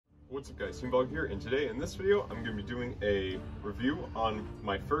What's up guys, Toonblog here, and today in this video I'm going to be doing a review on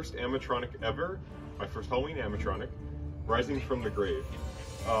my first animatronic ever, my first Halloween animatronic, Rising from the Grave.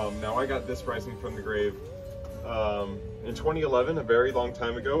 Now I got this Rising from the Grave in 2011, a very long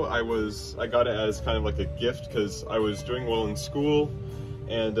time ago. I got it as kind of like a gift because I was doing well in school,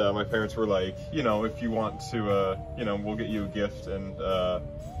 and my parents were like, you know, if you want to, you know, we'll get you a gift. And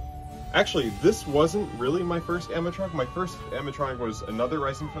actually, this wasn't really my first animatronic. My first animatronic was another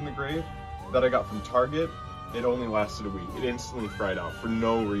Rising from the Grave that I got from Target. It only lasted a week. It instantly fried out for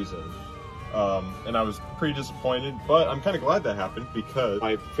no reason. And I was pretty disappointed, but I'm kind of glad that happened because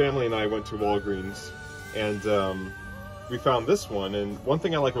my family and I went to Walgreens and we found this one. And one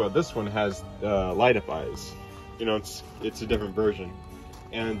thing I like about this one has light up eyes. You know, it's a different version.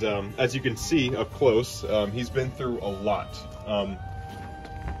 And as you can see up close, he's been through a lot.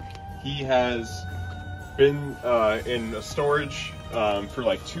 He has been in a storage for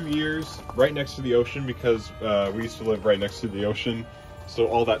like 2 years, right next to the ocean, because we used to live right next to the ocean. So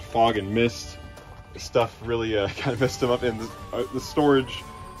all that fog and mist stuff really kind of messed him up. And the storage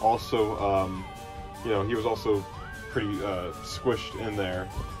also, you know, he was also pretty squished in there.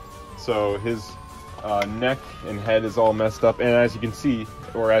 So his neck and head is all messed up. And as you can see,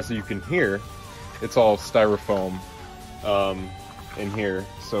 or as you can hear, it's all styrofoam in here.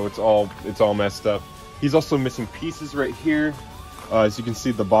 So it's all messed up. He's also missing pieces right here. As you can see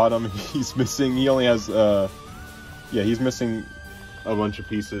at the bottom, he's missing, he only has, yeah, he's missing a bunch of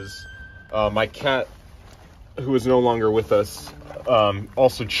pieces. My cat, who is no longer with us,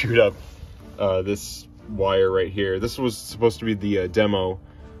 also chewed up this wire right here. This was supposed to be the demo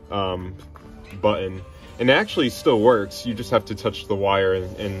button, and it actually still works. You just have to touch the wire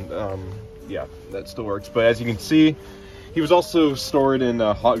and yeah, that still works. But as you can see, he was also stored in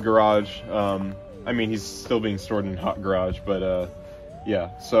a Hot Garage. I mean, he's still being stored in Hot Garage, but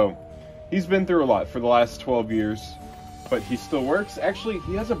yeah, so he's been through a lot for the last 12 years, but he still works. Actually,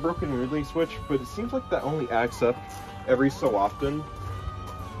 he has a broken relay switch, but it seems like that only acts up every so often.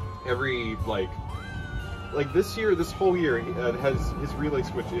 Every, like this year, this whole year, his relay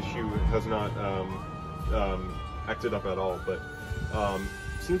switch issue has not acted up at all, but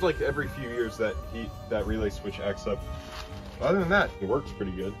seems like every few years that relay switch acts up. Other than that, it works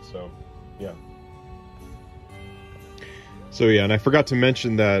pretty good, so yeah. So yeah, and I forgot to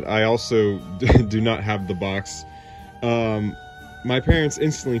mention that I also do not have the box. My parents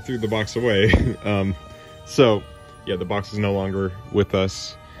instantly threw the box away. So yeah, the box is no longer with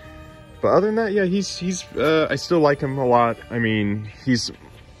us. But other than that, yeah, he's I still like him a lot. I mean, he's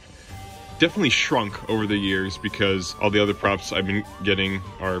definitely shrunk over the years because all the other props I've been getting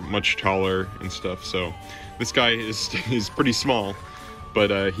are much taller and stuff. So this guy is pretty small,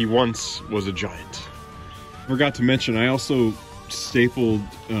 but he once was a giant. Forgot to mention, I also stapled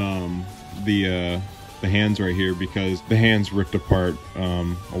the hands right here because the hands ripped apart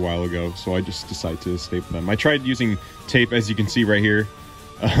a while ago. So I just decided to staple them. I tried using tape, as you can see right here.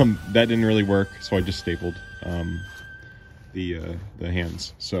 That didn't really work, so I just stapled the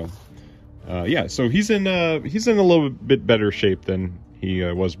hands. So yeah, so he's in a little bit better shape than he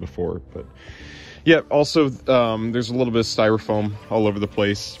was before. But yeah, also there's a little bit of styrofoam all over the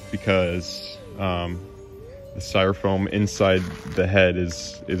place because the styrofoam inside the head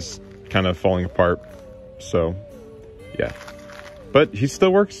is kind of falling apart. So yeah, but he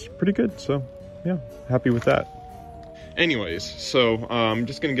still works pretty good. So yeah, happy with that. Anyways, so I'm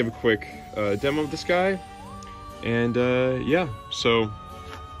just gonna give a quick demo of this guy, and yeah, so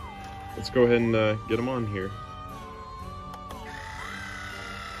let's go ahead and get him on here.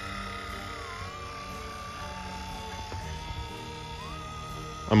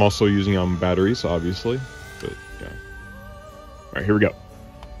 I'm also using batteries, obviously, but yeah. All right, here we go.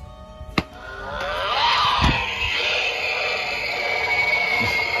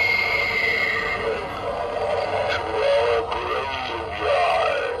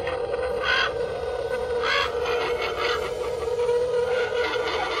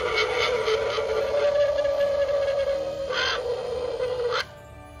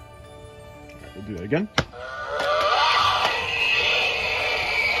 We'll do that again.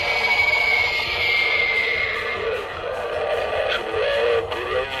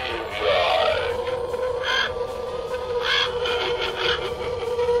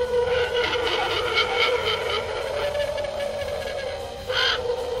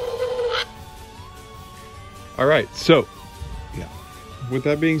 All right, so yeah, with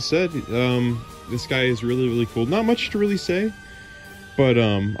that being said, this guy is really cool. Not much to really say, but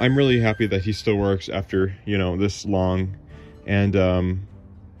I'm really happy that he still works after, you know, this long. And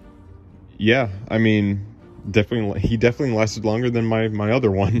yeah, I mean, he definitely lasted longer than my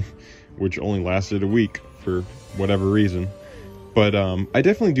other one, which only lasted a week for whatever reason. But I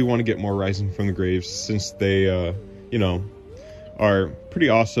definitely do want to get more Rising from the Graves, since they you know, are pretty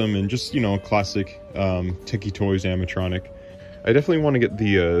awesome and just, you know, classic Techie Toys animatronic. I definitely want to get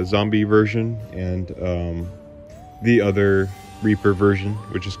the zombie version and the other Reaper version,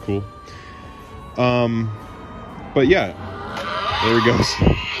 which is cool. But yeah, there he goes.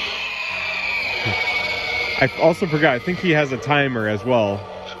 I also forgot, I think he has a timer as well.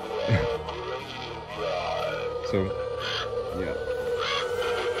 So, yeah.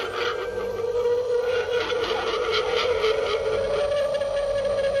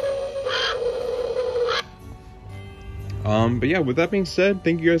 But yeah, with that being said,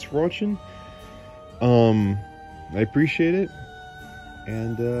 thank you guys for watching. I appreciate it.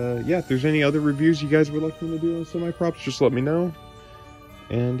 And yeah, if there's any other reviews you guys would like me to do on semi-props, just let me know.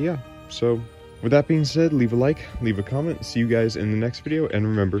 And yeah, so with that being said, leave a like, leave a comment. See you guys in the next video, and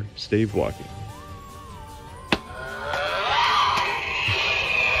remember, stay vlogging.